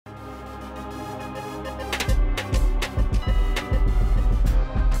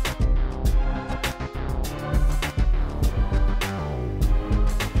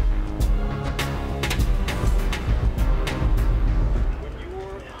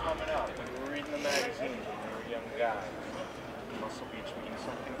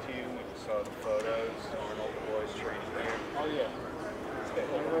the photos when all the boys training there. Oh yeah. I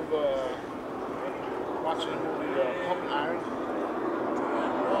remember watching the movie Pump Iron.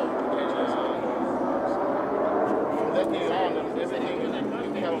 From that day on, everything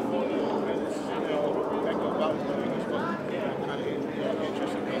in California, back about was kind of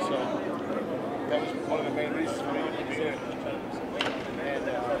interesting me. So that was one of the main reasons for me to be there. And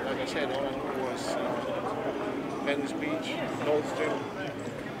like I said, all I knew was Venice Beach, Goldstream,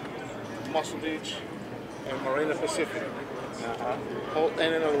 Muscle Beach, and Marina Pacific.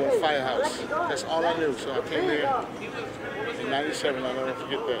 And another one, Firehouse. That's all I knew. So I came here in '97. I'll never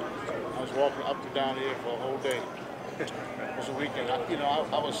forget that. I was walking up and down here for a whole day. It was a weekend. I don't know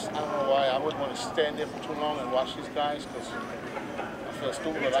why I wouldn't want to stand there for too long and watch these guys because I felt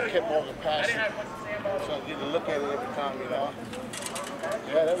stupid. But I kept walking past it, so I get to look at it every time.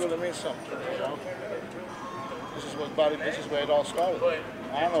 Yeah, that really means something. This is where it all started.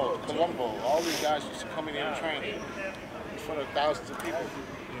 Arnold, Colombo, all these guys used to come in here and train in front of thousands of people.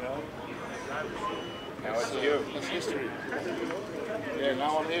 Now it's you. That's history. Yeah,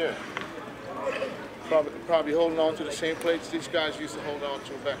 now I'm here. Probably holding on to the same plates these guys used to hold on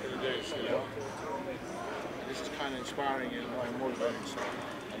to back in the days, This is kind of inspiring and motivating. So,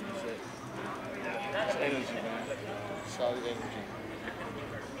 like you said, it's energy, man. Solid energy.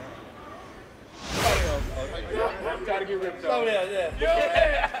 I'm trying to get ripped off. Oh, yeah.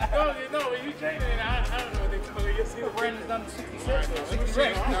 No, you changing it. I don't know what they call it. You see the Brandon's done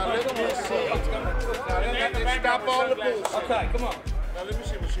 66. Now let me see. Now stop all the bullshit. Okay, come on. Now let me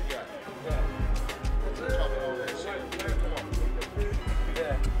see what you got. Talking all that shit.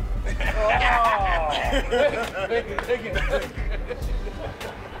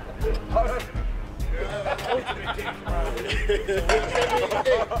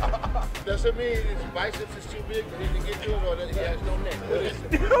 Does it mean his biceps is too big for him to get to it, or that he has no neck? What is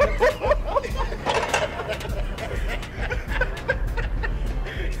it?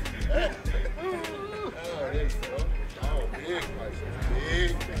 Oh, there you go. Oh, big biceps.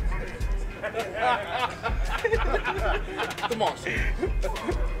 Big. Come on, son.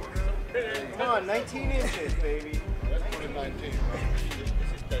 Come on, 19 inches, baby. That's 2019, right?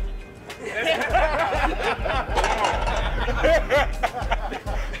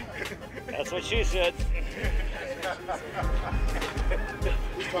 That's what she said.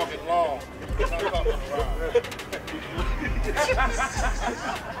 We're talking long. We're not talking around.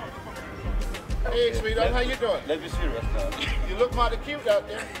 Hey, sweetheart, how you doing? Let me see the rest. You look mighty cute out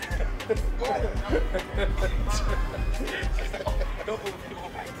there.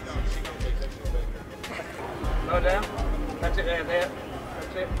 Go down. That's it there.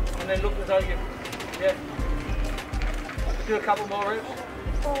 That's it. And then look as though you, yeah. Do a couple more reps.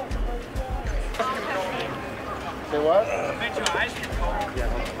 Say what? Mention ice cream.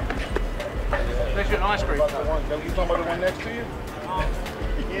 Mention ice cream. About the one, you talking about the one next to you?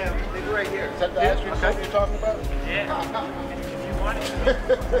 Yeah, it's right here. Is that the ice cream shop you're talking about? Yeah. If you want it.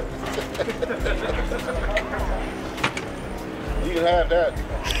 You can have that.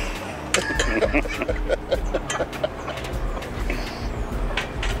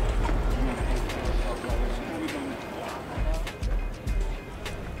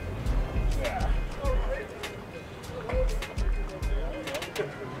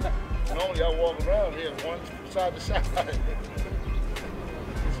 Normally I walk around here one side to side.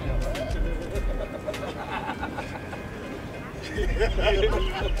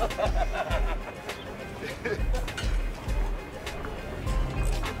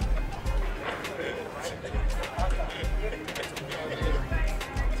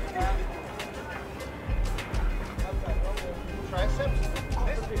 Triceps? A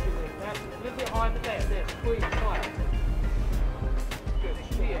little bit higher than that. There, squeeze tight. Good.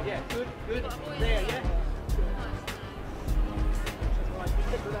 Here, yeah. Good. There, yeah. Just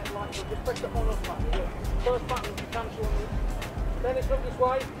stick with that light. Just press the on-off button. Yeah. First button comes on. Then it's look this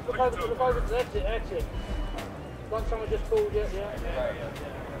way. Look over. That's it. Once someone just pulled, yeah.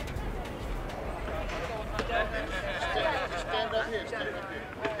 Stand up here.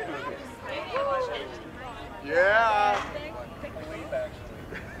 Yeah.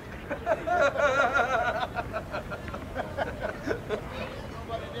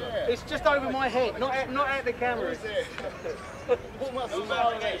 It's just over my head, not at the camera. Come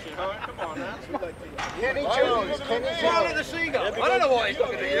on now. Kenny Jones. Look at the seagull. I don't know what he's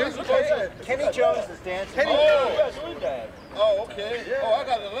looking at you. Kenny Jones is dancing. Oh, okay. Oh, I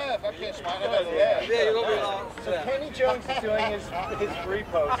gotta laugh. I can't smile. I gotta laugh. Yeah, you're gonna be like. So Kenny Jones is doing his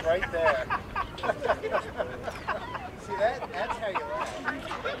repost right there. See that? That's how you laugh.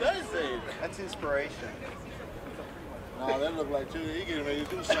 What does it? That's inspiration. No, that looked like Julie. He getting ready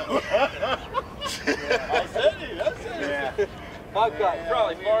to do something. I said it. I said it. Okay.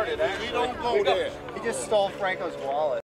 Probably farted, We don't go there. He just stole Franco's wallet.